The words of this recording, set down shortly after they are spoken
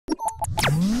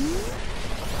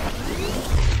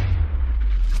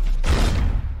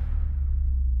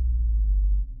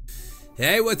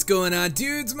Hey, what's going on,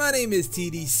 dudes? My name is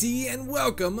TDC and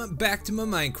welcome back to my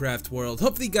Minecraft world.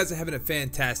 Hopefully you guys are having a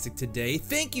fantastic today.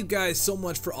 Thank you guys so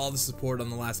much for all the support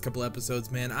on the last couple episodes,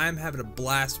 man. I'm having a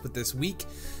blast with this week.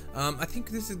 I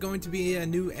think this is going to be a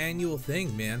new annual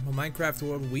thing, man. A Minecraft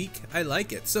World Week. I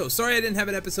like it. So, sorry I didn't have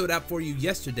an episode out for you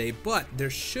yesterday, but there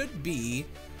should be,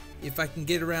 if I can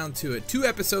get around to it, 2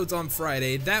 episodes on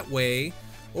Friday. That way,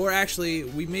 or actually,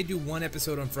 we may do 1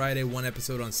 episode on Friday, 1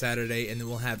 episode on Saturday, and then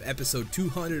we'll have episode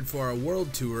 200 for our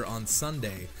world tour on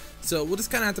Sunday. So we'll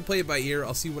just kind of have to play it by ear.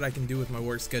 I'll see what I can do with my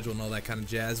work schedule and all that kind of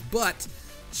jazz. But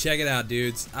check it out,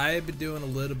 dudes. I've been doing a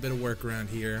little bit of work around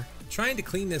here, trying to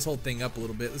clean this whole thing up a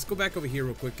little bit. Let's go back over here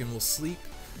real quick and we'll sleep,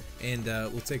 and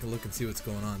we'll take a look and see what's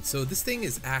going on. So this thing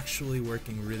is actually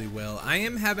working really well. I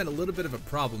am having a little bit of a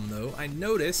problem, though. I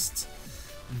noticed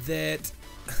that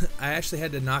I actually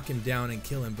had to knock him down and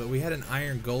kill him, but we had an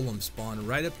iron golem spawn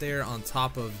right up there on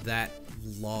top of that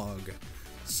log.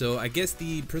 So I guess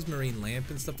the prismarine lamp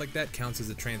and stuff like that counts as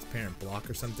a transparent block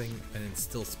or something, and it's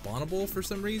still spawnable for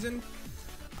some reason.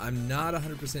 I'm not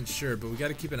 100% sure, but we got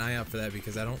to keep an eye out for that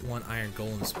because I don't want iron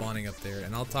golem spawning up there,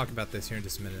 and I'll talk about this here in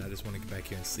just a minute. I just want to get back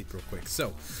here and sleep real quick.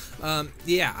 So,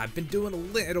 yeah, I've been doing a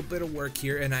little bit of work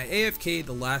here, and I AFK'd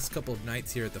the last couple of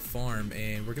nights here at the farm,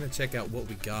 and we're going to check out what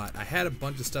we got. I had a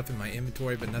bunch of stuff in my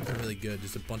inventory, but nothing really good.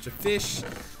 Just a bunch of fish,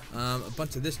 a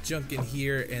bunch of this junk in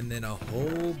here, and then a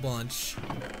whole bunch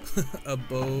of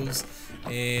bows.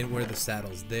 And where are the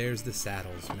saddles? There's the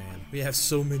saddles, man. We have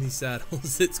so many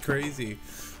saddles. It's crazy.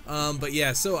 But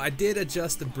yeah, so I did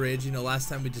adjust the bridge. You know, last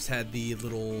time we just had the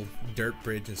little dirt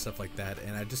bridge and stuff like that,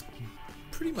 and I just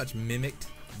pretty much mimicked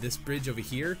this bridge over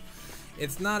here.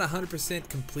 It's not 100%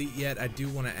 complete yet. I do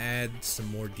want to add some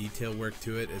more detail work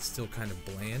to it. It's still kind of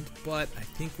bland, but I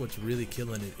think what's really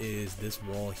killing it is this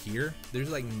wall here.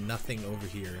 There's like nothing over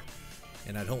here,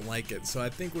 and I don't like it. So I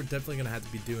think we're definitely going to have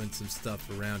to be doing some stuff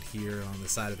around here on the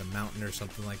side of the mountain or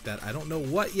something like that. I don't know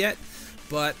what yet,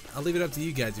 but I'll leave it up to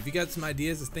you guys. If you got some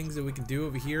ideas of things that we can do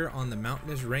over here on the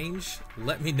mountainous range,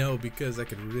 let me know because I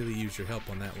could really use your help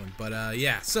on that one. But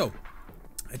yeah, so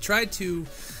I tried to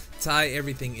tie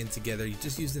everything in together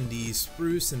just using the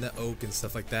spruce and the oak and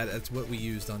stuff like that. That's what we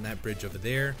used on that bridge over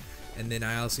there. And then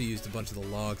I also used a bunch of the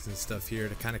logs and stuff here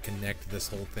to kind of connect this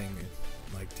whole thing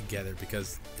like together,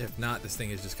 because if not, this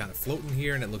thing is just kind of floating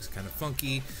here and it looks kind of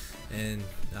funky, and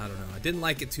I don't know, I didn't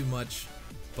like it too much,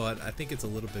 but I think it's a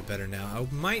little bit better now.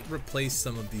 I might replace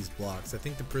some of these blocks. I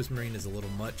think the prismarine is a little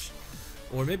much,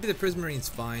 or maybe the prismarine's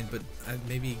fine, but I'd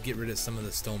maybe get rid of some of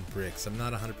the stone bricks. I'm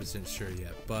not 100% sure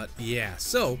yet, but yeah.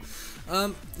 So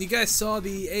you guys saw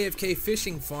the AFK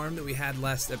fishing farm that we had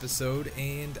last episode,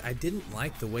 and I didn't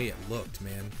like the way it looked,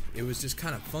 man. It was just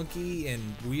kind of funky and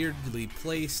weirdly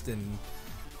placed, and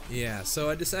yeah, so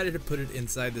I decided to put it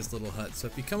inside this little hut. So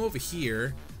if you come over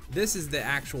here, this is the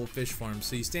actual fish farm.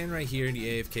 So you stand right here and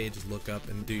you AFK, just look up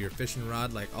and do your fishing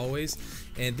rod like always.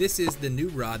 And this is the new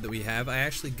rod that we have. I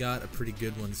actually got a pretty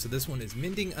good one. So this one is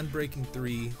Mending Unbreaking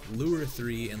 3, Lure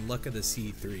 3, and Luck of the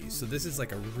Sea 3. So this is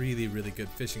like a really, really good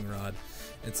fishing rod.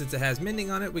 And since it has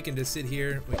mending on it, we can just sit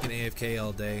here, we can AFK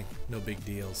all day, no big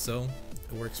deal. So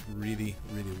it works really,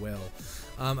 really well.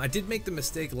 I did make the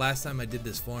mistake last time I did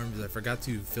this farm because I forgot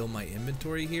to fill my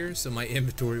inventory here, so my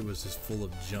inventory was just full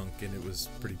of junk and it was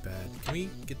pretty bad. Can we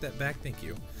get that back? Thank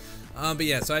you. But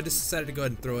yeah, so I just decided to go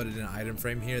ahead and throw it in an item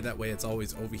frame here. That way it's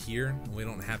always over here and we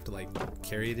don't have to like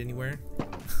carry it anywhere.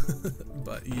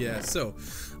 But yeah, so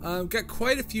got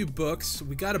quite a few books.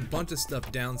 We got a bunch of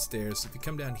stuff downstairs. So if you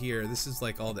come down here, this is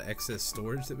like all the excess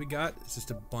storage that we got. It's just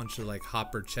a bunch of like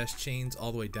hopper chest chains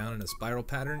all the way down in a spiral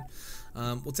pattern.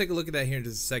 We'll take a look at that here in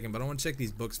just a second, but I want to check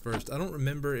these books first. I don't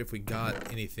remember if we got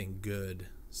anything good.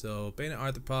 So Beta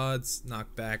Arthropods,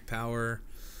 Knockback, Power,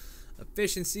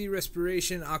 Efficiency,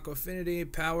 Respiration, Aqua Affinity,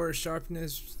 Power,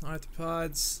 Sharpness,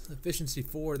 Arthropods, Efficiency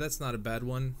 4, that's not a bad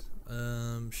one.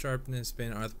 Sharpness,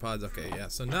 Beta Arthropods, okay, yeah,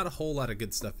 so not a whole lot of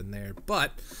good stuff in there,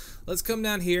 but let's come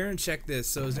down here and check this.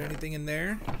 So is there anything in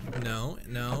there? No,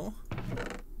 no.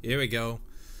 Here we go.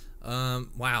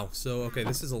 Wow, so okay,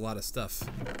 this is a lot of stuff.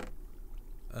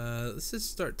 Let's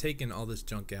just start taking all this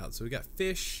junk out. So we got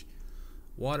fish,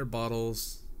 water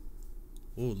bottles,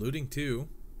 ooh, looting 2,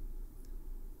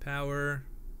 power,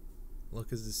 Luck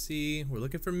as the Sea, we're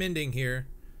looking for mending here,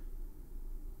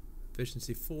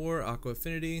 efficiency 4, aqua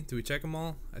affinity. Did we check them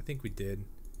all? I think we did.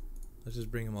 Let's just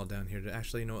bring them all down here.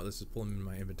 Actually, you know what, let's just pull them in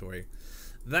my inventory.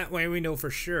 That way we know for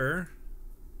sure.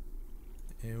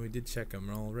 And we did check them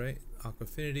all right. Aqua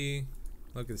affinity,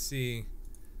 Luck of the Sea,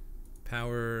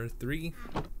 Power 3.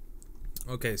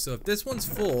 Okay, so if this one's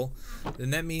full, then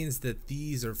that means that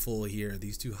these are full here.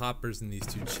 These two hoppers and these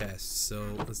two chests.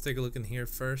 So let's take a look in here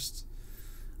first.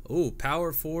 Oh,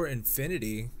 power 4,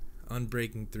 infinity,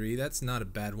 unbreaking 3. That's not a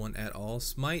bad one at all.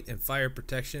 Smite and fire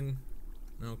protection.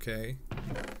 Okay.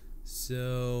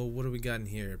 So what do we got in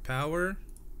here? Power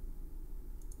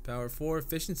 4,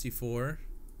 efficiency 4,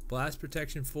 blast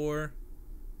protection 4,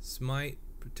 smite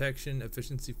protection,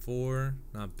 efficiency 4.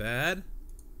 Not bad.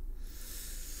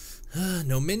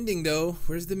 No mending though.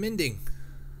 Where's the mending?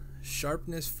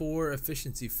 Sharpness 4,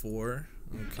 efficiency 4.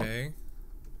 Okay.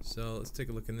 So let's take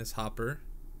a look in this hopper.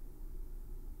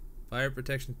 Fire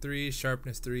protection 3,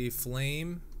 sharpness 3,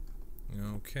 flame.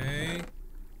 Okay.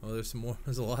 Oh, there's some more.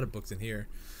 There's a lot of books in here.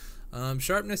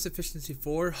 Sharpness, efficiency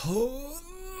 4. Oh,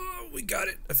 we got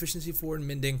it. Efficiency 4 and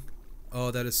mending.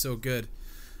 Oh, that is so good.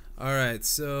 Alright,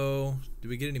 so do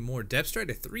we get any more? Depth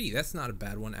strike 3. That's not a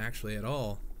bad one actually at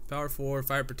all. Power 4,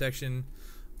 fire protection,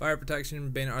 bane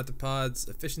arthropods,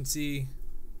 efficiency,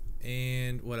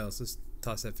 and what else? Let's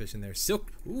toss that fish in there.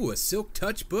 Silk. Ooh, a silk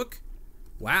touch book.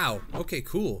 Wow. Okay,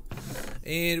 cool.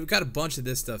 And we've got a bunch of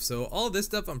this stuff. So all this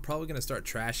stuff I'm probably going to start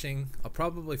trashing. I'll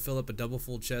probably fill up a double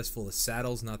full chest full of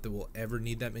saddles. Not that we'll ever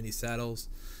need that many saddles.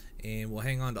 And we'll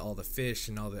hang on to all the fish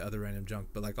and all the other random junk.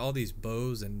 But like all these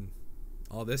bows and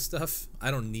all this stuff,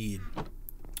 I don't need.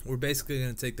 We're basically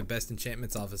going to take the best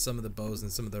enchantments off of some of the bows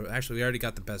and some of the... Actually, we already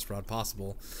got the best rod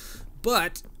possible.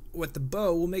 But with the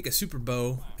bow, we'll make a super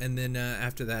bow. And then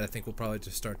after that, I think we'll probably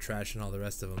just start trashing all the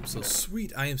rest of them. So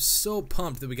sweet. I am so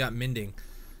pumped that we got mending.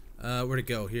 Where'd it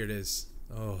go? Here it is.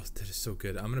 Oh, that is so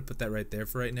good. I'm going to put that right there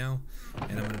for right now.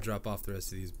 And I'm going to drop off the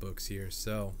rest of these books here.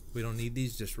 So we don't need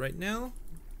these just right now.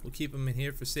 We'll keep them in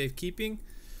here for safekeeping.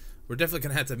 We're definitely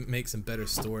going to have to make some better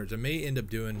storage. I may end up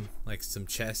doing like some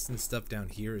chests and stuff down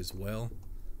here as well.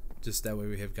 Just that way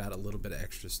we have got a little bit of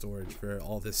extra storage for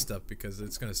all this stuff because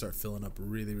it's going to start filling up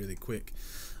really, really quick.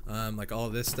 Like all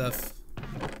this stuff.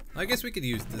 I guess we could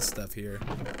use this stuff here.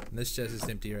 And this chest is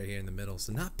empty right here in the middle.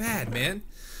 So not bad, man.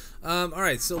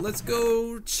 Alright, so let's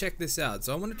go check this out.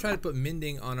 So I want to try to put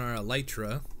mending on our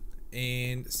elytra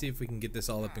and see if we can get this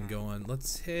all up and going.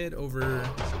 Let's head over.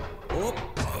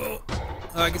 Oh,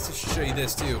 I guess I should show you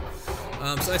this too.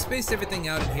 So I spaced everything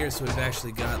out in here so we've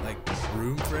actually got like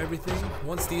room for everything.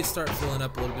 Once these start filling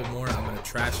up a little bit more, I'm going to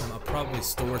trash them. I'll probably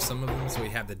store some of them so we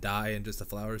have the dye and just the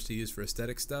flowers to use for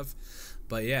aesthetic stuff.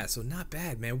 But yeah, so not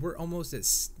bad, man. We're almost at,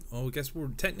 oh, I guess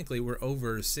we're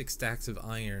over 6 stacks of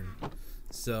iron.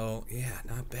 So yeah,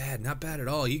 not bad at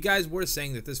all. You guys were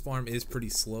saying that this farm is pretty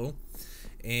slow,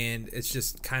 and it's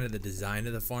just kind of the design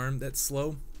of the farm that's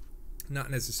slow, not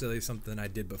necessarily something I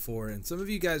did before. And some of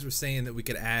you guys were saying that we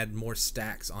could add more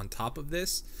stacks on top of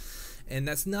this, and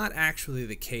that's not actually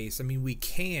the case. I mean, we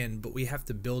can, but we have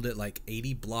to build it like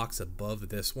 80 blocks above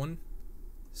this one.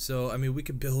 So I mean, we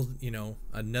could build, you know,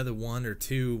 another 1 or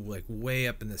 2 like way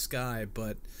up in the sky,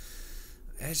 but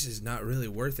that's just not really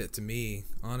worth it to me,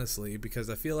 honestly, because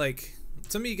I feel like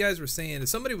some of you guys were saying, and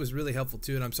somebody was really helpful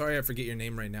too, and I'm sorry I forget your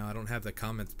name right now, I don't have the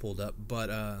comments pulled up, but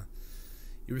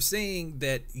you were saying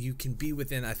that you can be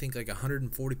within, I think, like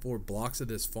 144 blocks of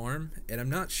this farm, and I'm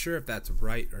not sure if that's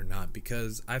right or not,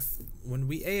 because when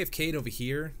we AFK'd over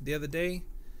here the other day,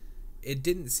 it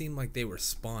didn't seem like they were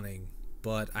spawning,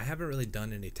 but I haven't really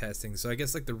done any testing. So I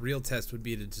guess like the real test would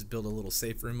be to just build a little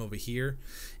safe room over here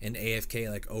and AFK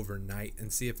like overnight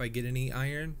and see if I get any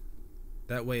iron.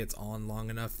 That way it's on long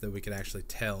enough that we could actually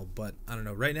tell. But I don't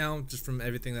know, right now, just from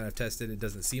everything that I've tested, it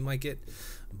doesn't seem like it,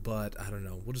 but I don't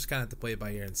know, we'll just kind of have to play it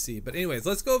by ear and see. But anyways,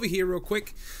 let's go over here real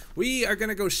quick. We are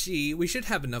gonna go we should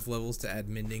have enough levels to add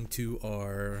mending to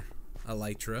our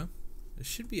elytra. It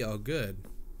should be all good,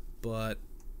 but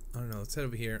I don't know, let's head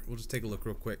over here. We'll just take a look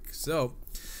real quick. So,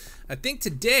 I think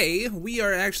today we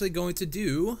are actually going to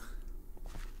do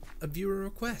a viewer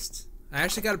request. I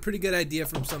actually got a pretty good idea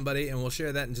from somebody, and we'll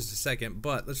share that in just a second,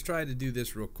 but let's try to do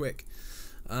this real quick.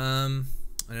 And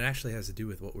it actually has to do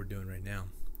with what we're doing right now.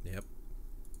 Yep.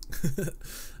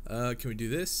 Can we do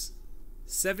this?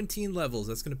 17 levels.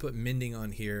 That's going to put mending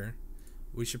on here.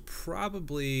 We should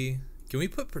probably... Can we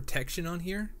put protection on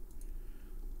here?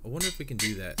 I wonder if we can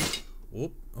do that.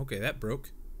 Whoop, okay, that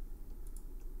broke.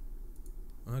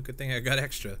 Well, good thing I got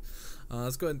extra.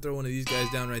 Let's go ahead and throw one of these guys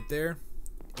down right there.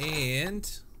 And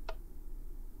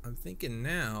I'm thinking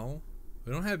now,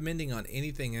 we don't have mending on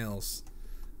anything else.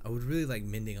 I would really like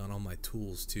mending on all my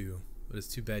tools too, but it's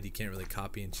too bad you can't really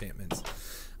copy enchantments.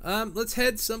 Let's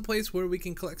head someplace where we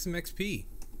can collect some XP.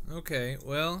 Okay,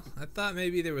 well, I thought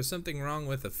maybe there was something wrong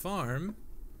with the farm,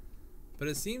 but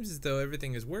it seems as though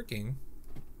everything is working.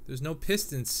 There's no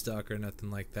pistons stuck or nothing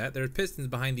like that. There are pistons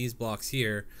behind these blocks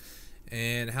here,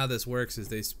 And how this works is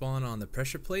they spawn on the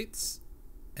pressure plates,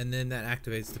 and then that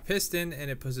activates the piston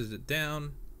and it pushes it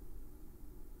down.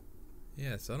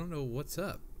 Yeah, so I don't know what's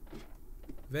up.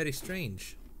 Very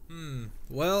strange.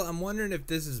 Well, I'm wondering if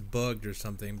this is bugged or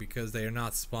something because they are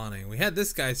not spawning. We had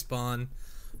this guy spawn,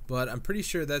 but I'm pretty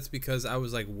sure that's because I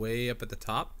was like way up at the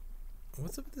top.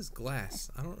 What's up with this glass?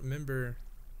 I don't remember.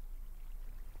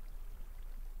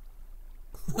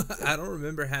 I don't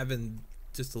remember having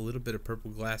just a little bit of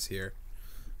purple glass here.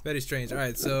 Very strange.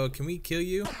 Alright, so can we kill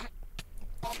you?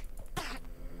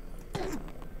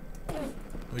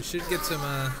 We should get some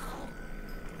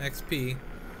XP.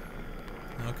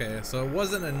 Okay, so it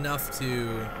wasn't enough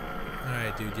to...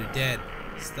 Alright, dude, you're dead.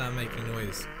 Stop making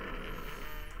noise.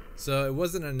 So it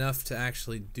wasn't enough to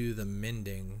actually do the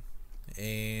mending.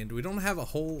 And we don't have a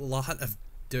whole lot of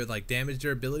like damage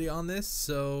durability on this,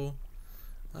 so...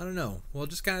 I don't know. We'll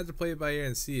just kind of have to play it by ear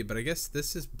and see. But I guess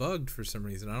this is bugged for some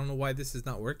reason. I don't know why this is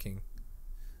not working.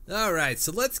 Alright,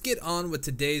 so let's get on with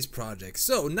today's project.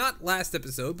 So, not last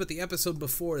episode, but the episode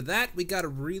before that, we got a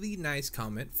really nice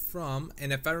comment from,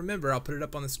 and if I remember, I'll put it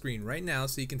up on the screen right now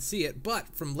so you can see it,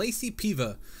 but from Lacey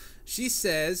Piva. She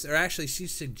says, or actually she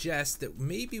suggests that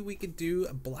maybe we could do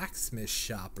a blacksmith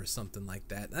shop or something like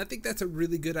that. And I think that's a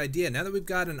really good idea. Now that we've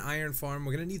got an iron farm,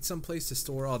 we're going to need some place to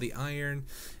store all the iron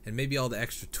and maybe all the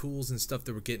extra tools and stuff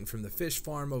that we're getting from the fish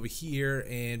farm over here,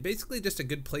 and basically just a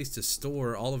good place to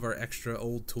store all of our extra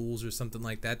old tools or something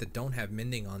like that that don't have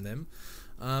mending on them.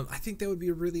 I think that would be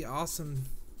a really awesome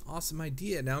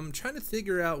idea. Now I'm trying to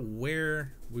figure out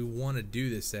where we want to do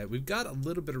this at. We've got a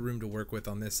little bit of room to work with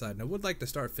on this side, and I would like to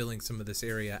start filling some of this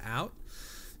area out.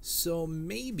 So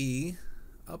maybe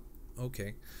up,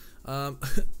 okay,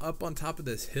 up on top of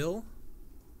this hill.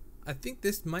 I think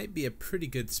this might be a pretty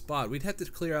good spot. We'd have to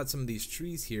clear out some of these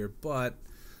trees here, but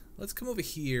let's come over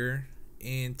here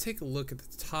and take a look at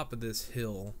the top of this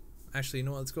hill. Actually, you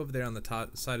know what? Let's go over there on the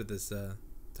top side of this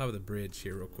top of the bridge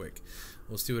here real quick.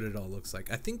 We'll see what it all looks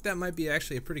like. I think that might be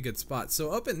actually a pretty good spot.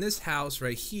 So up in this house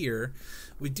right here,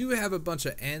 we do have a bunch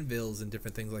of anvils and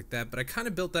different things like that, but I kind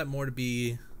of built that more to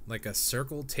be like a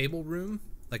circle table room,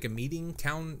 like a meeting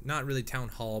town, not really town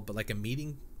hall, but like a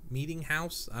meeting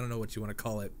house. I don't know what you want to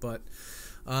call it, but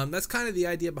that's kind of the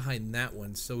idea behind that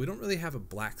one. So we don't really have a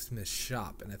blacksmith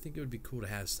shop, and I think it would be cool to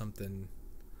have something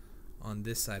on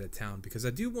this side of town because I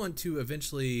do want to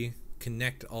eventually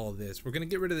connect all this. We're gonna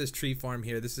get rid of this tree farm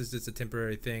here. This is just a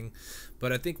temporary thing,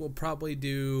 but I think we'll probably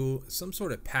do some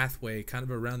sort of pathway kind of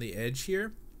around the edge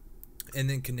here and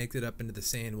then connect it up into the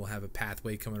sand. We'll have a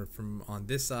pathway coming from on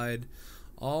this side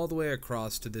all the way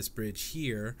across to this bridge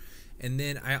here, and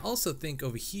then I also think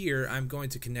over here I'm going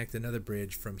to connect another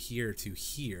bridge from here to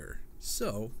here.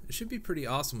 So it should be pretty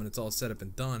awesome when it's all set up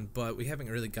and done, but we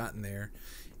haven't really gotten there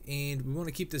and we want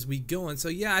to keep this week going. So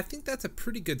yeah, I think that's a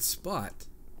pretty good spot.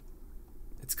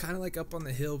 It's kind of like up on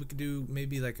the hill. We could do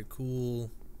maybe like a cool,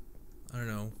 I don't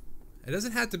know. It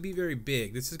doesn't have to be very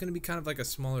big. This is going to be kind of like a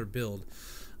smaller build.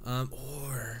 Oh,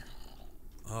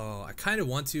 I kind of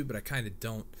want to, but I kind of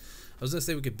don't. I was going to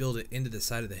say we could build it into the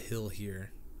side of the hill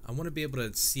here. I want to be able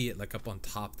to see it like up on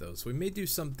top though. So we may do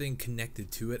something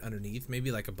connected to it underneath.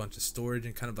 Maybe like a bunch of storage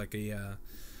and kind of like a,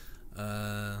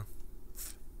 I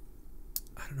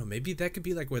don't know. Maybe that could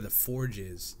be like where the forge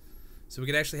is. So we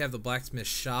could actually have the blacksmith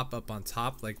shop up on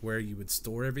top, like where you would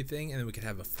store everything, and then we could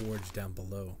have a forge down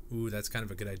below. Ooh, that's kind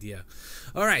of a good idea.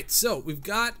 Alright, so we've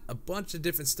got a bunch of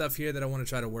different stuff here that I want to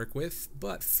try to work with,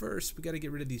 but first we got to get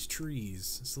rid of these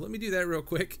trees. So let me do that real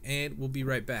quick, and we'll be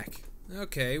right back.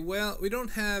 Okay, well, we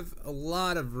don't have a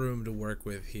lot of room to work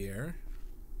with here,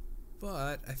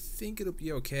 but I think it'll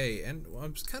be okay. And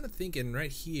I'm just kind of thinking right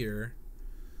here,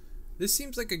 this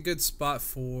seems like a good spot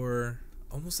for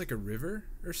almost like a river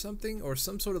or something, or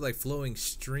some sort of like flowing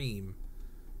stream.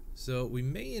 So we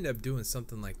may end up doing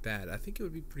something like that. I think it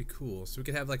would be pretty cool. So we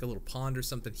could have like a little pond or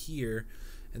something here,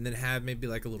 and then have maybe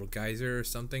like a little geyser or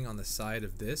something on the side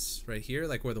of this right here,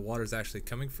 like where the water is actually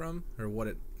coming from, or what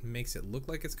it makes it look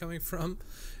like it's coming from.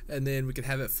 And then we could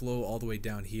have it flow all the way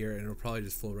down here, and it'll probably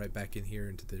just flow right back in here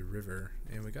into the river.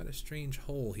 And we got a strange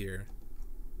hole here.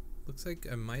 Looks like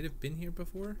I might have been here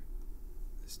before.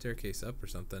 Staircase up or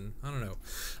something, I don't know,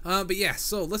 but yeah,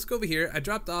 so let's go over here. I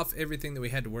dropped off everything that we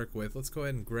had to work with. Let's go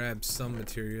ahead and grab some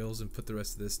materials and put the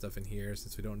rest of this stuff in here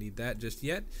since we don't need that just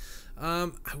yet.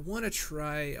 I want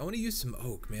to use some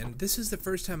oak, man. This is the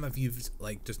first time I've used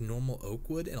like just normal oak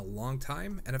wood in a long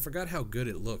time, and I forgot how good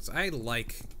it looks. I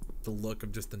like the look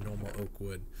of just the normal oak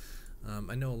wood.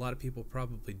 I know a lot of people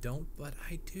probably don't, but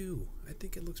I do. I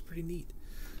think it looks pretty neat.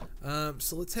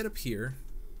 So let's head up here.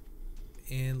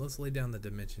 And let's lay down the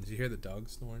dimensions. You hear the dog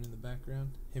snoring in the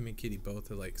background? Him and Kitty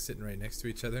both are like sitting right next to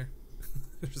each other.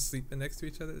 They're just sleeping next to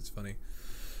each other. It's funny.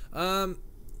 How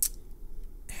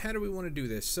do we want to do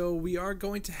this? So we are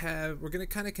going to we're going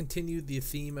to kind of continue the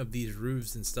theme of these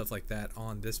roofs and stuff like that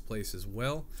on this place as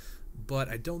well. But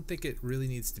I don't think it really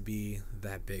needs to be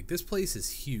that big. This place is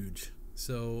huge.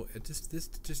 So this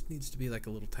just needs to be like a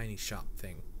little tiny shop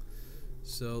thing.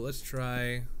 So let's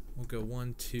try, we'll go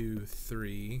 1, 2,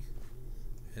 3.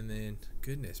 And then,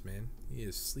 goodness, man, he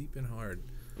is sleeping hard.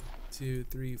 2,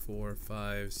 3, 4,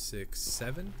 5, 6,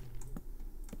 7.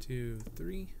 2,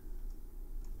 3.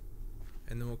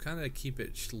 And then we'll kind of keep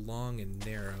it long and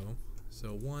narrow. So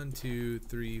 1, 2,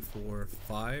 3, 4,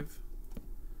 5.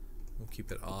 We'll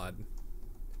keep it odd.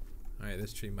 Alright,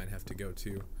 this tree might have to go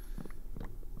too.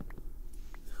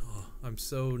 Oh, I'm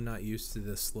so not used to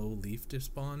the slow leaf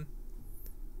despawn.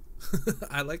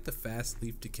 I like the fast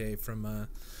leaf decay from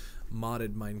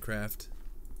modded Minecraft.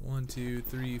 1, 2,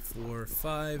 3, 4,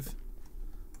 5.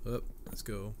 Oh, let's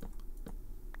go.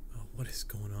 Oh, what is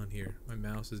going on here? My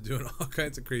mouse is doing all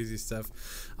kinds of crazy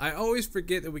stuff. I always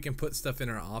forget that we can put stuff in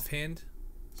our offhand,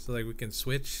 so like we can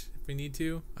switch if we need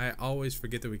to. I always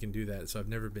forget that we can do that, so I've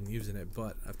never been using it,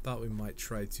 but I thought we might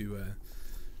try to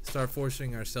start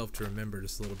forcing ourselves to remember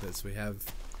just a little bit, so we have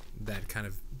that kind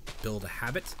of build a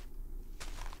habit.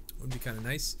 Would be kind of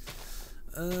nice.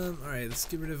 Alright, let's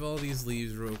get rid of all these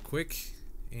leaves real quick.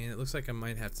 And it looks like I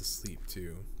might have to sleep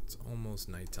too. It's almost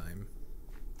nighttime.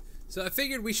 So I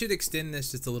figured we should extend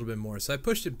this just a little bit more. So I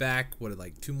pushed it back, what,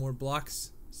 like 2 more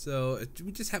blocks? So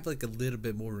we just have like a little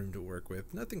bit more room to work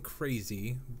with. Nothing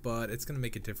crazy, but it's going to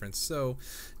make a difference. So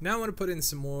now I want to put in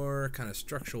some more kind of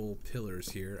structural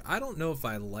pillars here. I don't know if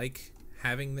I like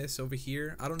having this over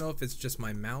here. I don't know if it's just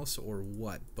my mouse or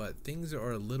what, but things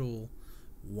are a little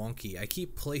wonky. I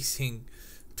keep placing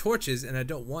torches and I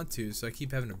don't want to, so I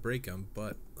keep having to break them,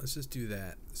 but let's just do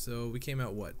that. So we came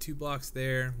out, what, 2 blocks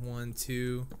there, 1,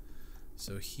 2,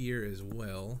 so here as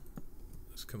well.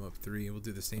 Let's come up 3, and we'll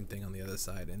do the same thing on the other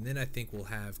side, and then I think we'll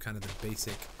have kind of the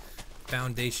basic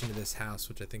foundation of this house,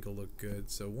 which I think will look good.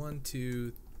 So 1,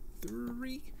 2,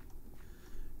 3,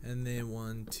 and then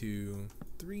 1, 2,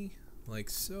 3, like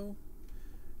so.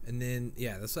 And then,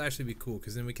 yeah, this will actually be cool,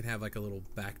 because then we can have like a little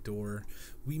back door.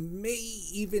 We may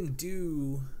even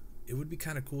do, it would be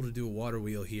kind of cool to do a water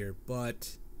wheel here,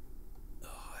 but oh,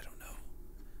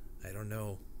 I don't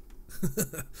know.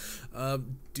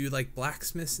 Do like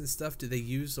blacksmiths and stuff, do they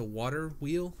use a water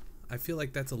wheel? I feel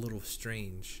like that's a little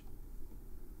strange.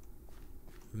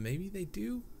 Maybe they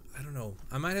do? I don't know.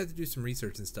 I might have to do some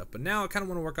research and stuff, but now I kind of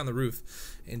want to work on the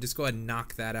roof and just go ahead and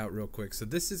knock that out real quick. So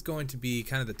this is going to be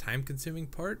kind of the time consuming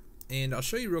part, and I'll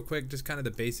show you real quick just kind of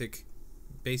the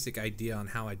basic idea on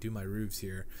how I do my roofs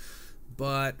here.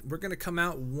 But we're going to come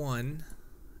out 1.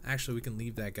 Actually, we can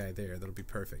leave that guy there. That'll be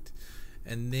perfect.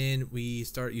 And then we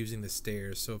start using the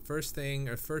stairs. So first stair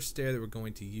that we're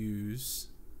going to use,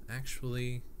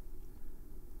 actually,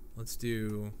 let's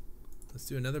do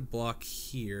another block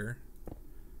here.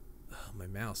 Oh, my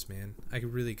mouse, man. I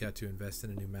really got to invest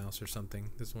in a new mouse or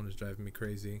something. This one is driving me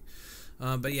crazy.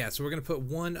 But yeah, so we're going to put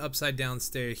 1 upside down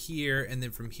stair here, and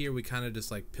then from here we kind of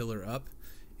just like pillar up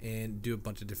and do a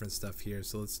bunch of different stuff here.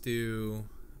 So let's do,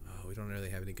 oh, we don't really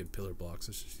have any good pillar blocks.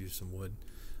 Let's just use some wood.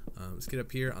 Let's get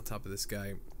up here on top of this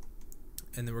guy,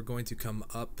 and then we're going to come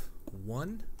up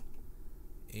 1.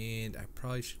 And I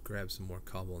probably should grab some more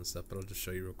cobble and stuff, but I'll just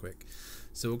show you real quick.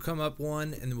 So we'll come up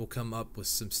 1, and then we'll come up with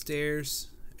some stairs.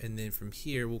 And then from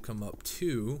here we'll come up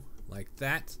 2 like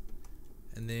that,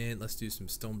 and then let's do some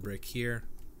stone brick here,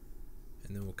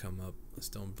 and then we'll come up a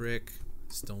stone brick,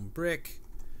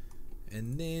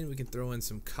 and then we can throw in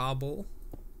some cobble.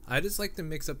 I just like to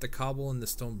mix up the cobble and the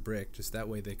stone brick, just that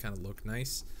way they kind of look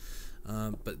nice.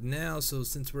 But now, so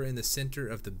since we're in the center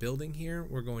of the building here,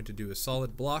 we're going to do a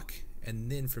solid block,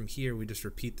 and then from here we just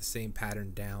repeat the same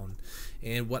pattern down.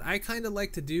 And what I kind of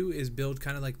like to do is build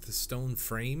kind of like the stone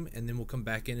frame, and then we'll come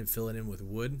back in and fill it in with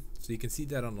wood. So you can see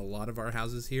that on a lot of our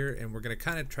houses here, and we're going to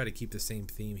kind of try to keep the same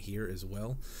theme here as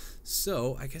well.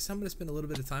 So I guess I'm going to spend a little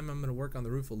bit of time. I'm going to work on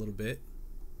the roof a little bit.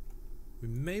 We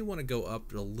may want to go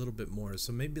up a little bit more,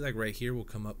 so maybe like right here we'll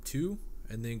come up 2,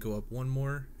 and then go up 1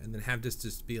 more, and then have this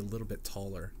just be a little bit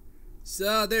taller.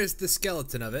 So there's the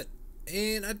skeleton of it.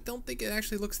 And I don't think it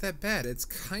actually looks that bad. It's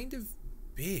kind of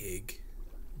big,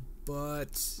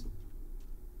 but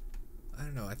I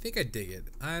don't know. I think I dig it.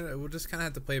 We'll just kind of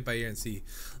have to play it by ear and see.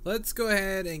 Let's go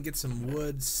ahead and get some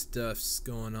wood stuffs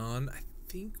going on. I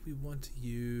think we want to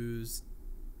use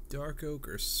dark oak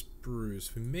or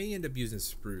spruce. We may end up using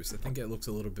spruce. I think it looks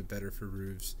a little bit better for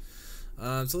roofs.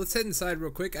 So let's head inside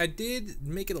real quick. I did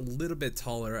make it a little bit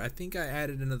taller. I think I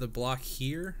added another block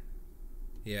here.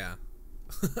 Yeah.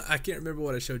 I can't remember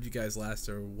what I showed you guys last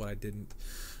or what I didn't.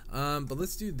 But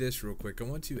let's do this real quick. I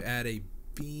want to add a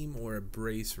beam or a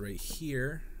brace right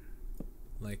here.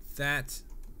 Like that.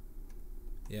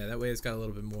 Yeah, that way it's got a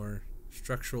little bit more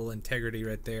structural integrity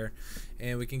right there.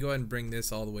 And we can go ahead and bring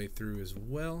this all the way through as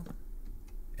well.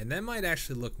 And that might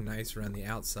actually look nice around the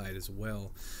outside as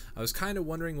well. I was kind of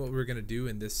wondering what we were going to do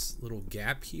in this little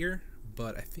gap here,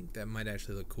 but I think that might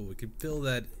actually look cool. We could fill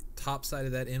that top side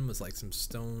of that in with like some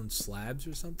stone slabs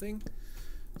or something.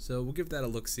 So we'll give that a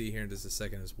look-see here in just a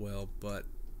second as well. But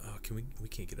oh, we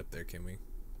can't get up there, can we?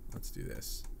 Let's do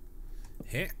this.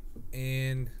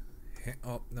 And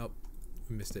oh, nope,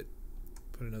 we missed it.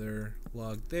 Put another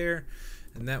log there,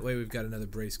 and that way we've got another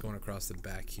brace going across the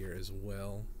back here as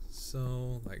well.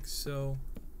 So, like so.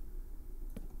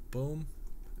 Boom.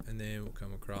 And then we'll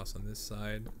come across on this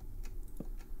side.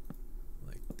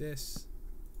 Like this.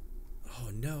 Oh,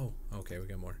 no. Okay, we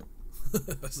got more.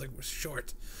 I was like, we're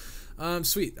short.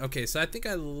 Sweet. Okay, so I think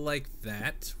I like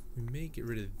that. We may get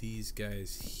rid of these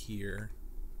guys here.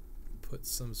 Put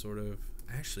some sort of...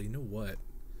 Actually, you know what?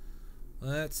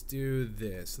 Let's do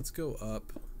this. Let's go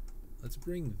up. Let's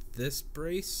bring this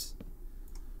brace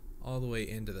all the way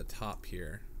into the top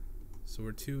here. So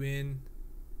we're 2 in.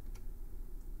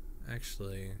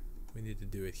 Actually, we need to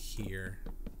do it here.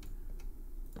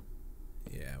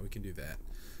 Yeah, we can do that.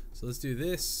 So let's do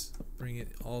this. Bring it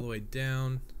all the way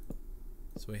down.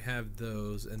 So we have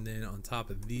those, and then on top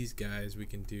of these guys, we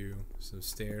can do some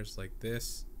stairs like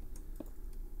this.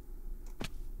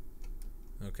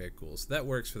 Okay, cool. So that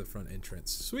works for the front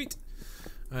entrance. Sweet.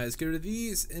 All right, let's get rid of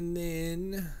these, and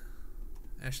then...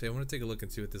 Actually, I want to take a look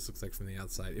and see what this looks like from the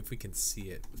outside. If we can see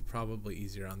it, it's probably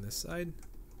easier on this side.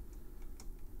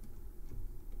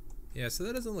 Yeah, so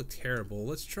that doesn't look terrible.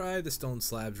 Let's try the stone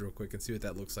slabs real quick and see what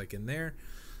that looks like in there.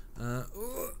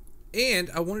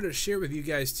 And I wanted to share with you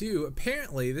guys too,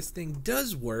 apparently this thing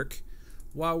does work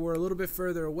while we're a little bit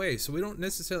further away, so we don't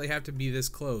necessarily have to be this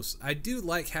close. I do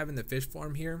like having the fish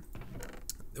farm here,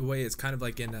 the way it's kind of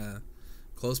like in a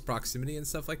close proximity and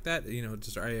stuff like that. You know,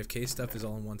 just our AFK stuff is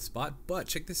all in one spot. But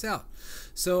check this out.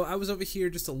 So I was over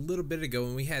here just a little bit ago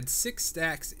and we had 6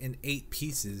 stacks and 8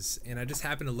 pieces, and I just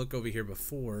happened to look over here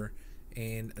before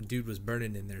and a dude was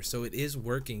burning in there. So it is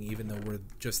working even though we're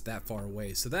just that far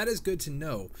away. So that is good to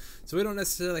know. So we don't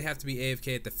necessarily have to be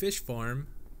AFK at the fish farm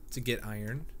to get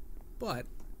iron, but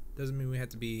doesn't mean we have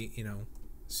to be, you know,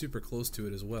 super close to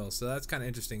it as well. So that's kind of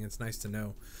interesting. It's nice to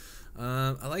know.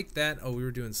 I like that. Oh, we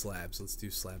were doing slabs. Let's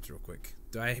do slabs real quick.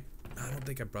 I don't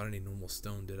think I brought any normal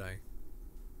stone, did I?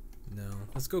 No.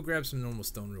 Let's go grab some normal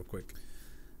stone real quick.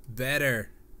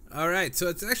 Better. Alright, so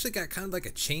it's actually got kind of like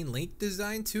a chain link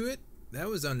design to it. That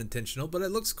was unintentional, but it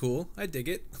looks cool. I dig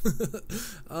it.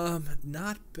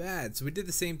 Not bad. So we did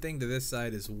the same thing to this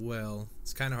side as well.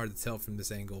 It's kind of hard to tell from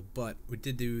this angle, but we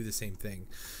did do the same thing.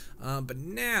 But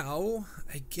now,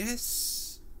 I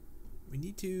guess we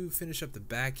need to finish up the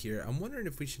back here. I'm wondering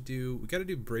if we should do... We got to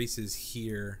do braces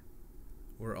here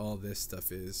where all this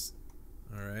stuff is.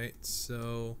 Alright,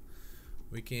 so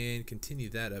we can continue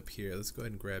that up here. Let's go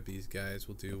ahead and grab these guys.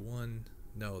 We'll do one...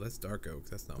 No, that's dark oak.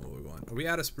 That's not what we want. Are we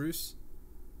out of spruce?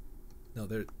 No,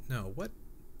 there... No, what?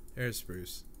 There's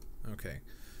spruce. Okay.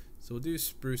 So we'll do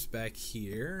spruce back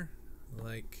here.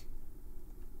 Like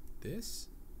this? Is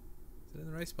that in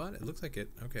the right spot? It looks like it.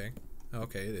 Okay.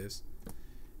 Okay, it is.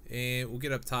 And we'll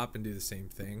get up top and do the same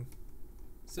thing.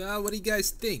 So what do you guys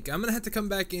think? I'm gonna have to come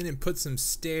back in and put some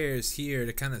stairs here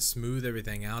to kind of smooth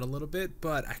everything out a little bit,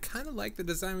 but I kind of like the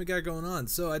design we got going on.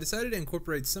 So I decided to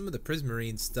incorporate some of the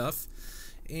prismarine stuff,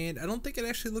 and I don't think it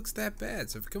actually looks that bad.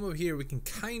 So if we come over here, we can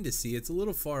kind of see it's a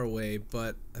little far away,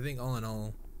 but I think all in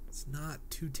all, it's not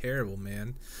too terrible,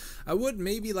 man. I would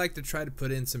maybe like to try to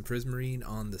put in some prismarine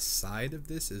on the side of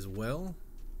this as well,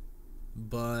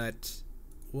 but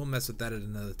we'll mess with that at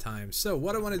another time. So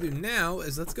what I want to do now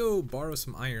is let's go borrow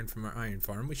some iron from our iron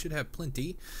farm. We should have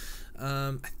plenty.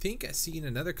 I think I seen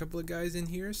another couple of guys in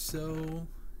here, so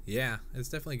yeah, it's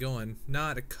definitely going.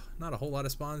 Not a whole lot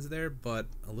of spawns there, but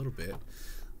a little bit.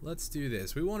 Let's do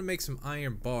this. We want to make some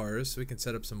iron bars so we can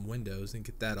set up some windows and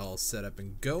get that all set up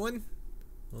and going.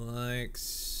 Like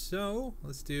so.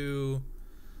 Let's do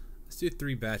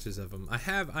 3 batches of them. I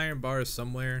have iron bars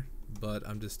somewhere, but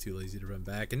I'm just too lazy to run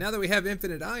back. And now that we have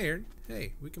infinite iron,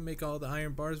 hey, we can make all the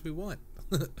iron bars we want.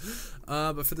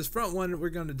 But for this front one, we're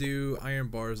going to do iron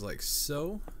bars like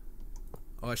so.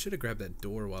 Oh, I should have grabbed that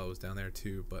door while I was down there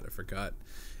too, but I forgot.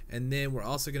 And then we're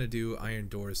also going to do iron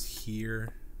doors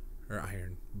here. Or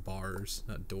iron bars,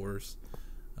 not doors.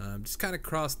 Just kind of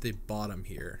across the bottom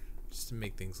here, just to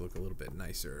make things look a little bit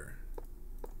nicer.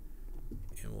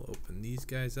 And we'll open these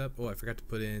guys up. Oh, I forgot to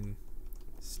put in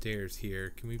stairs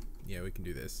here. Can we? Yeah, we can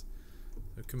do this.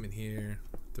 So come in here,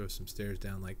 throw some stairs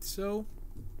down like so.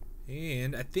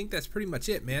 And I think that's pretty much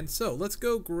it, man. So let's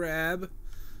go grab.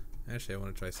 Actually, I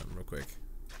want to try something real quick.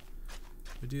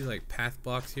 We do like path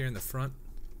blocks here in the front.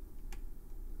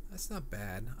 That's not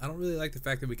bad. I don't really like the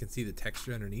fact that we can see the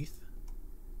texture underneath.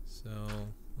 So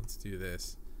let's do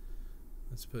this.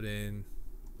 Let's put in.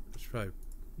 I should probably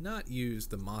not use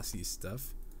the mossy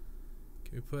stuff.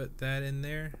 Can we put that in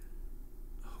there?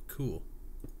 Oh, cool.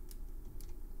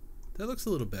 That looks a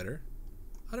little better.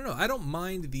 I don't know. I don't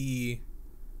mind the.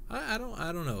 I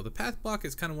don't know. The path block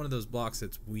is kind of one of those blocks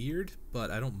that's weird,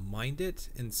 but I don't mind it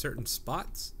in certain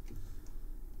spots.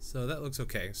 So that looks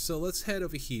okay. So let's head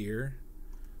over here.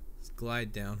 Let's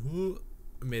glide down. Ooh,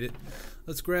 I made it.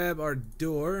 Let's grab our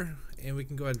door, and we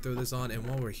can go ahead and throw this on. And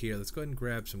while we're here, let's go ahead and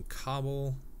grab some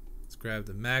cobble. Let's grab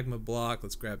the magma block.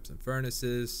 Let's grab some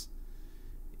furnaces.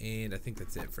 And I think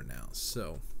that's it for now.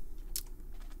 So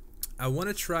I want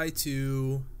to try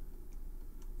to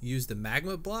use the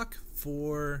magma block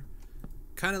for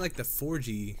kind of like the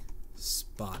forgy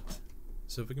spot.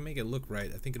 So if we can make it look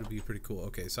right, I think it'll be pretty cool.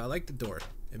 Okay, so I like the door.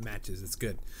 It matches. It's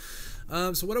good.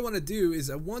 So what I want to do is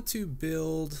I want to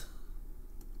build.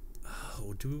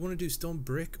 Oh, do we want to do stone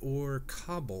brick or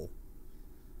cobble?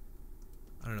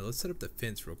 I don't know. Let's set up the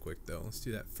fence real quick though. Let's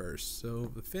do that first.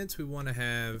 So the fence we want to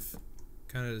have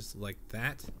kind of just like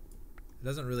that. It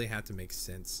doesn't really have to make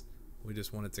sense. We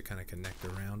just want it to kind of connect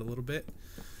around a little bit.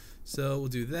 So we'll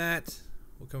do that.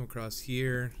 We'll come across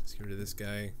here. Let's get rid of this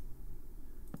guy.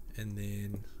 And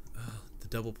then the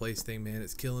double place thing, man,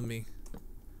 it's killing me.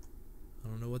 I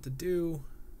don't know what to do.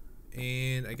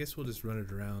 And I guess we'll just run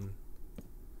it around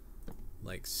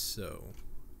like so.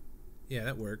 Yeah,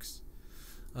 that works.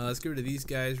 Let's get rid of these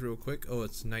guys real quick. Oh,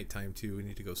 it's nighttime too. We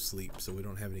need to go sleep so we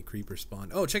don't have any creepers spawn.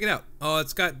 Oh, check it out. Oh,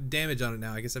 it's got damage on it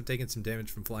now. I guess I've taken some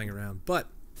damage from flying around. But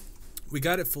we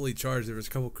got it fully charged. There was a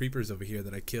couple creepers over here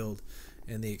that I killed,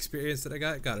 and the experience that I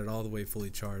got it all the way fully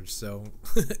charged. So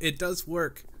it does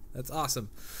work. That's awesome.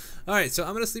 Alright, so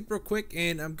I'm going to sleep real quick,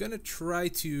 and I'm going to try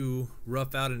to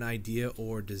rough out an idea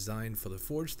or design for the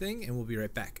forge thing, and we'll be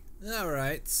right back.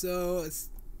 Alright, so it's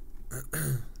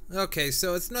okay,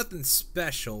 so it's nothing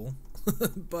special,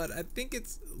 but I think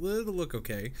it'll look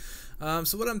okay.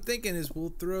 So what I'm thinking is we'll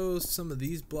throw some of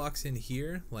these blocks in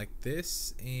here like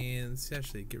this, and let's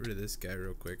actually get rid of this guy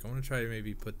real quick. I want to try to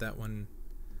maybe put that one.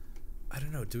 I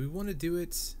don't know. Do we want to do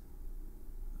it?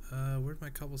 Where'd my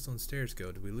cobblestone stairs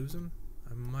go? Did we lose them?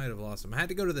 I might have lost them. I had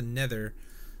to go to the nether,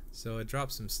 so I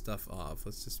dropped some stuff off.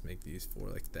 Let's just make these four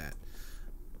like that.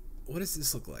 What does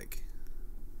this look like?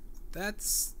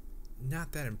 That's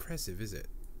not that impressive, is it?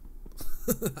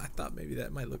 I thought maybe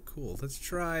that might look cool. Let's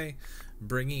try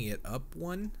bringing it up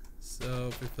one. So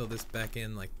if we fill this back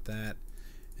in like that,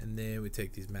 and then we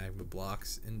take these magma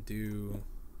blocks and do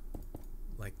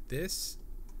like this,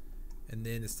 and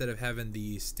then instead of having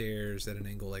the stairs at an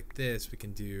angle like this, we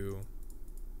can do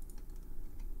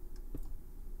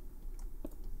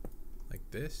like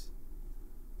this.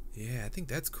 Yeah, I think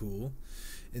that's cool.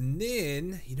 And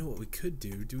then, you know what we could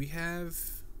do? Do we have...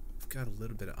 We've got a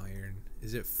little bit of iron.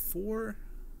 Is it 4?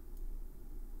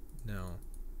 No.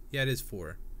 Yeah, it is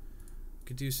 4. We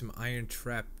could do some iron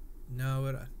trap.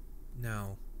 No,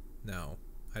 no.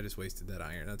 I just wasted that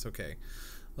iron. That's okay.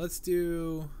 Let's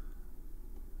do...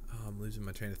 Oh, I'm losing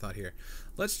my train of thought here.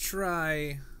 Let's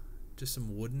try just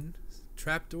some wooden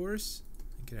trapdoors.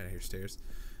 Get out of here, stairs.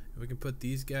 And we can put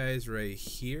these guys right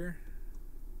here.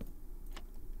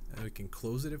 And we can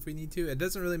close it if we need to. It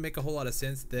doesn't really make a whole lot of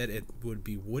sense that it would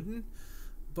be wooden,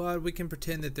 but we can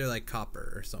pretend that they're like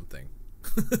copper or something.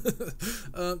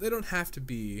 They don't have to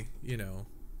be, you know,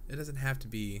 it doesn't have to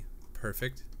be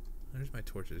perfect. There's my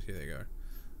torches. Here they go.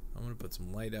 I'm going to put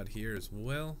some light out here as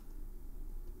well.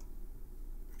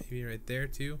 Maybe right there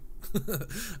too. I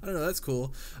don't know, that's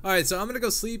cool. Alright, so I'm gonna go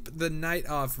sleep the night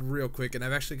off real quick, and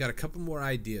I've actually got a couple more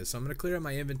ideas. So I'm gonna clear out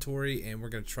my inventory and we're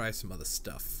gonna try some other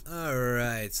stuff.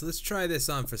 Alright, so let's try this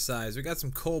on for size. We got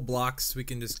some coal blocks we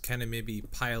can just kind of maybe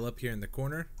pile up here in the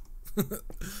corner. What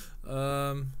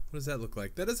does that look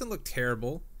like? That doesn't look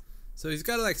terrible. So he's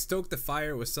got to like stoke the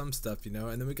fire with some stuff, you know.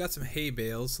 And then we got some hay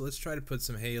bales, so let's try to put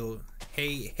some hay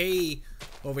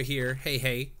over here.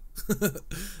 Hay.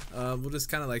 We'll just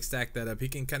kind of like stack that up. He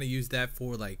can kind of use that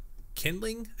for like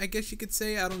kindling, I guess you could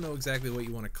say. I don't know exactly what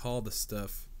you want to call the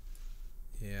stuff.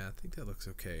 Yeah, I think that looks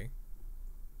okay.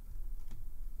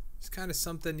 It's kind of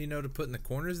something, you know, to put in the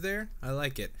corners there. I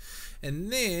like it.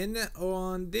 And then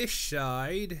on this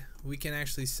side, we can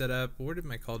actually set up, where did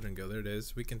my cauldron go? There it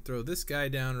is. We can throw this guy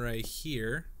down right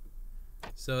here.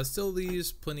 So it still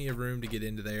leaves plenty of room to get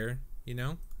into there, you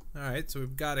know? Alright, so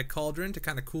we've got a cauldron to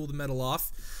kind of cool the metal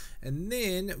off. And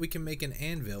then we can make an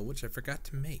anvil, which I forgot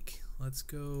to make. Let's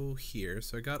go here.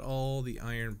 So I got all the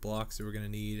iron blocks that we're going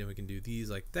to need, and we can do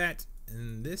these like that.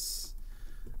 And this,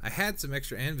 I had some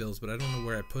extra anvils, but I don't know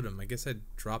where I put them. I guess I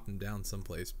dropped them down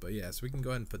someplace. But yeah, so we can go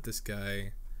ahead and put this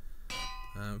guy,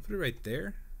 put it right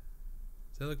there.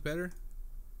 Does that look better?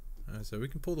 So we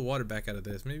can pull the water back out of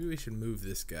this. Maybe we should move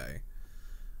this guy.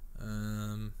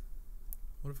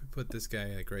 What if we put this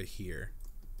guy like right here?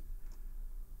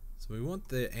 So we want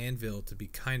the anvil to be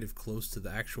kind of close to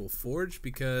the actual forge,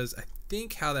 because I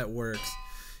think how that works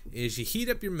is you heat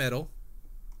up your metal,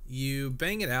 you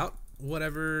bang it out,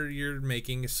 whatever you're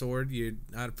making, a sword,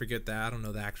 I forget that, I don't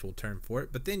know the actual term for it,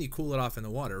 but then you cool it off in the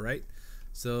water, right?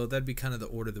 So that'd be kind of the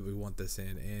order that we want this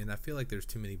in, and I feel like there's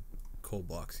too many coal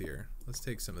blocks here. Let's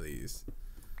take some of these.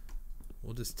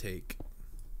 We'll just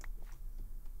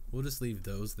leave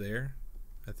those there.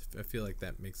 I feel like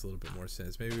that makes a little bit more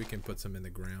sense. Maybe we can put some in the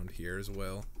ground here as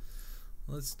well.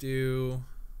 Let's do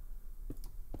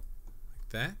like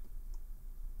that.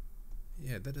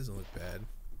 Yeah, that doesn't look bad.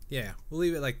 Yeah, we'll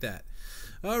leave it like that.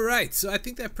 Alright, so I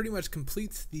think that pretty much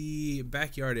completes the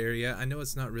backyard area. I know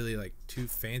it's not really like too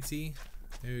fancy.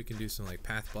 Maybe we can do some like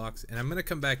path blocks. And I'm going to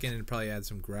come back in and probably add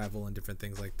some gravel and different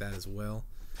things like that as well.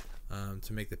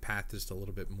 To make the path just a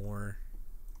little bit more...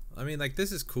 I mean, like,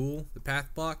 this is cool, the path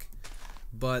block.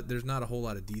 But there's not a whole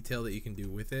lot of detail that you can do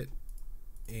with it,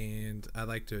 and I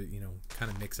like to, you know, kind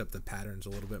of mix up the patterns a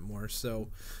little bit more, so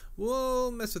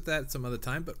we'll mess with that some other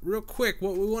time. But real quick,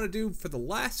 what we want to do for the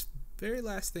very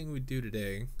last thing we do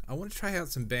today, I want to try out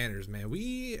some banners, man.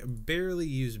 We barely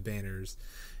use banners,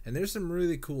 and there's some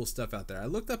really cool stuff out there. I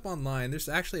looked up online, there's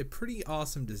actually a pretty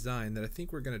awesome design that I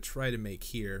think we're going to try to make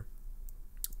here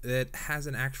that has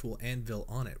an actual anvil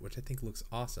on it, which I think looks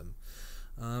awesome.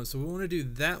 So we want to do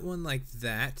that one like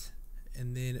that,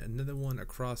 and then another one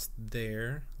across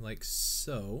there like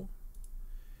so,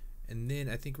 and then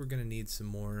I think we're gonna need some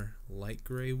more light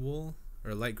gray wool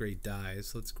or light gray dyes.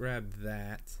 So let's grab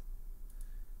that,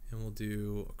 and we'll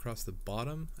do across the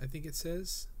bottom, I think it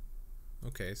says.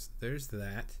 Okay, so there's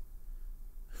that.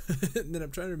 And then I'm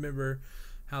trying to remember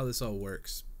how this all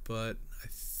works, but I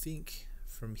think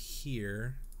from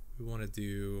here we want to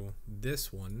do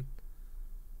this one.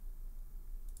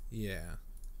 Yeah,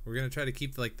 we're gonna try to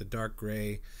keep like the dark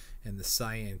gray and the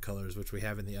cyan colors, which we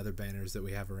have in the other banners that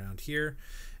we have around here.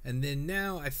 And then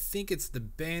now I think it's the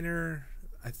banner,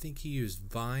 I think you use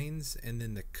vines and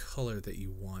then the color that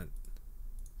you want.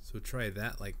 So try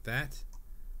that like that.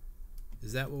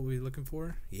 Is that what we're looking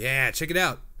for? Yeah, check it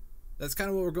out. That's kind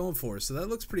of what we're going for. So that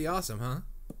looks pretty awesome, huh?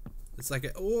 It's like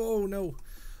a, oh no.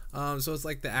 So it's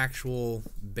like the actual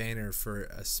banner for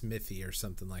a smithy or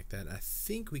something like that. I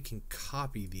think we can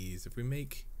copy these if we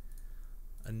make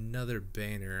another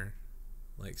banner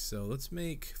like so. Let's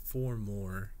make 4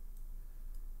 more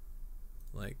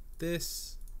like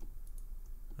this.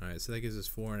 Alright, so that gives us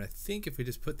 4, and I think if we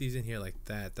just put these in here like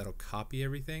that, that'll copy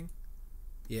everything.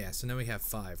 Yeah, so now we have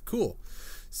 5. Cool.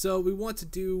 So we want to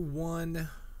do one.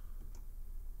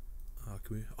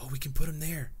 We can put them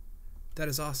there. That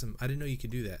is awesome. I didn't know you could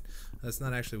do that. That's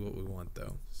not actually what we want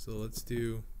though. So let's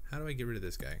do, how do I get rid of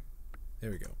this guy? There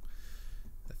we go.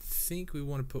 I think we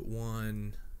want to put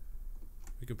one,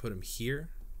 we can put him here.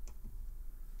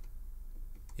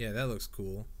 Yeah, that looks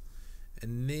cool.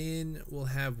 And then we'll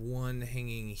have one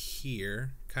hanging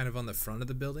here, kind of on the front of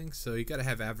the building. So you gotta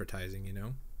have advertising, you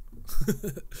know.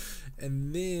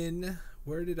 And then,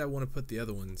 where did I want to put the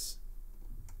other ones?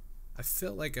 I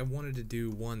felt like I wanted to do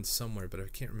one somewhere, but I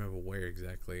can't remember where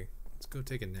exactly. Let's go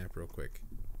take a nap real quick.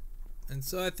 And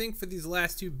so I think for these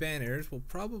last 2 banners, we'll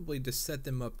probably just set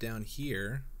them up down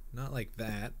here. Not like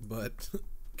that, but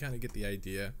kind of get the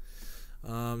idea.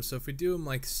 So if we do them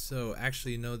like so,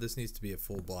 actually, no, this needs to be a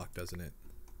full block, doesn't it?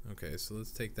 Okay, so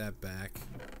let's take that back,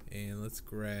 and let's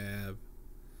grab,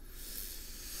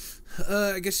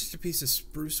 I guess just a piece of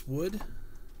spruce wood.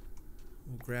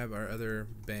 We'll grab our other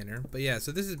banner. But yeah,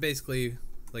 so this is basically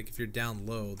like if you're down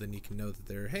low, then you can know that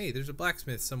there's a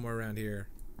blacksmith somewhere around here.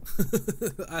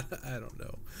 I don't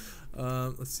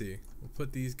know. Let's see. We'll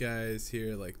put these guys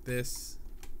here like this.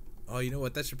 Oh, you know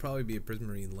what? That should probably be a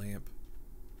prismarine lamp.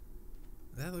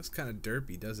 That looks kind of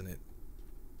derpy, doesn't it?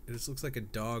 It just looks like a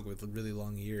dog with really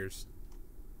long ears.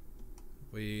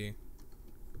 Do we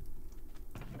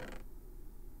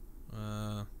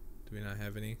not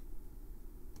have any?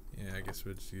 Yeah, I guess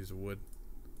we'll just use wood.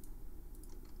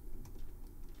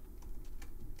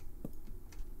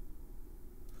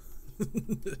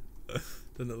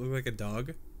 Doesn't it look like a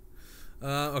dog?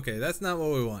 Okay, that's not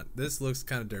what we want. This looks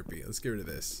kind of derpy. Let's get rid of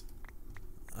this.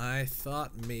 I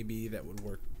thought maybe that would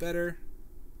work better,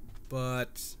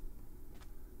 but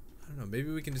I don't know. Maybe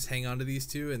we can just hang on to these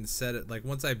two and set it, like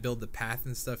once I build the path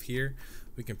and stuff here,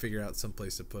 we can figure out some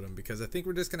place to put them, because I think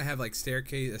we're just gonna have like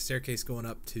a staircase going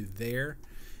up to there,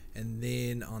 and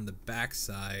then on the back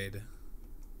side,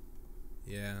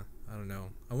 yeah, I don't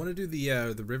know. I want to do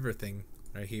the river thing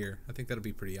right here. I think that'll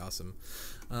be pretty awesome.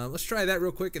 Let's try that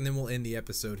real quick and then we'll end the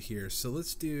episode here. So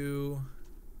let's do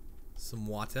some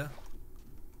water.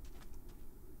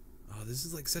 Oh, this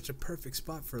is like such a perfect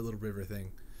spot for a little river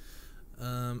thing.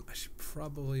 I should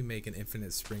probably make an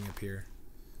infinite spring up here.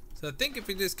 So I think if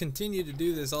we just continue to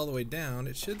do this all the way down,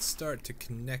 it should start to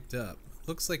connect up.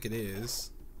 Looks like it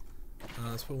is.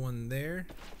 Let's put one there.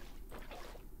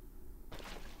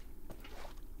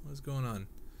 What's going on?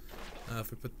 If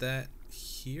we put that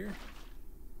here,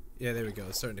 yeah, there we go.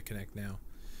 It's starting to connect now.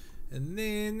 And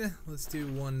then let's do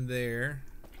one there,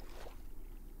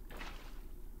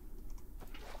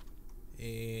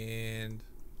 and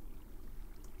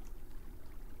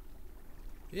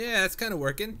yeah, it's kind of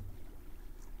working.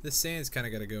 This sand's kind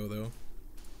of got to go though.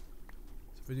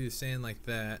 So if we do the sand like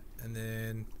that, and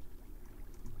then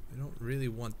we don't really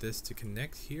want this to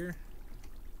connect here,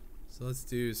 so let's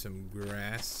do some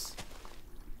grass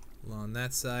along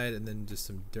that side, and then just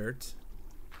some dirt.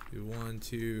 Do 1,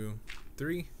 2,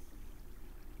 3,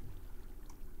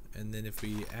 and then if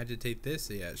we agitate this,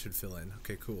 yeah, it should fill in.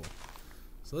 Okay, cool.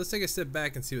 So let's take a step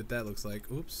back and see what that looks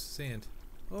like. Oops, sand.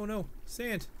 Oh no,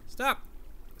 sand! Stop!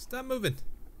 Stop moving!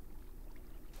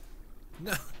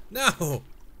 No, no!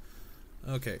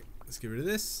 Okay, let's get rid of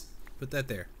this. Put that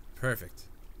there. Perfect.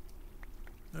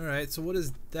 Alright, so what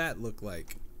does that look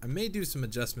like? I may do some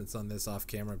adjustments on this off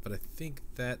camera, but I think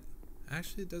that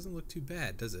actually doesn't look too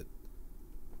bad, does it?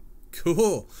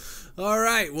 Cool.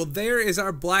 Alright, well there is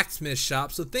our blacksmith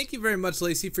shop. So thank you very much,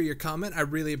 Lacey, for your comment. I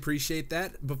really appreciate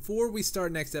that. Before we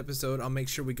start next episode, I'll make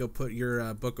sure we go put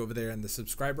your book over there in the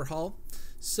subscriber hall,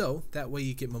 so that way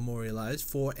you get memorialized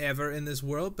forever in this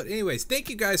world. But anyways, thank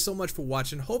you guys so much for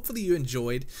watching. Hopefully you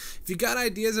enjoyed. If you got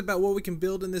ideas about what we can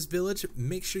build in this village,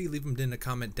 make sure you leave them in a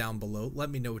comment down below. Let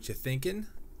me know what you're thinking,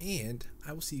 and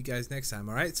I will see you guys next time.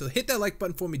 Alright, so hit that like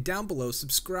button for me down below,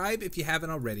 subscribe if you haven't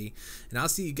already, and I'll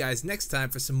see you guys next time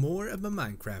for some more of my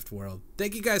Minecraft world.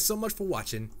 Thank you guys so much for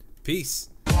watching. Peace.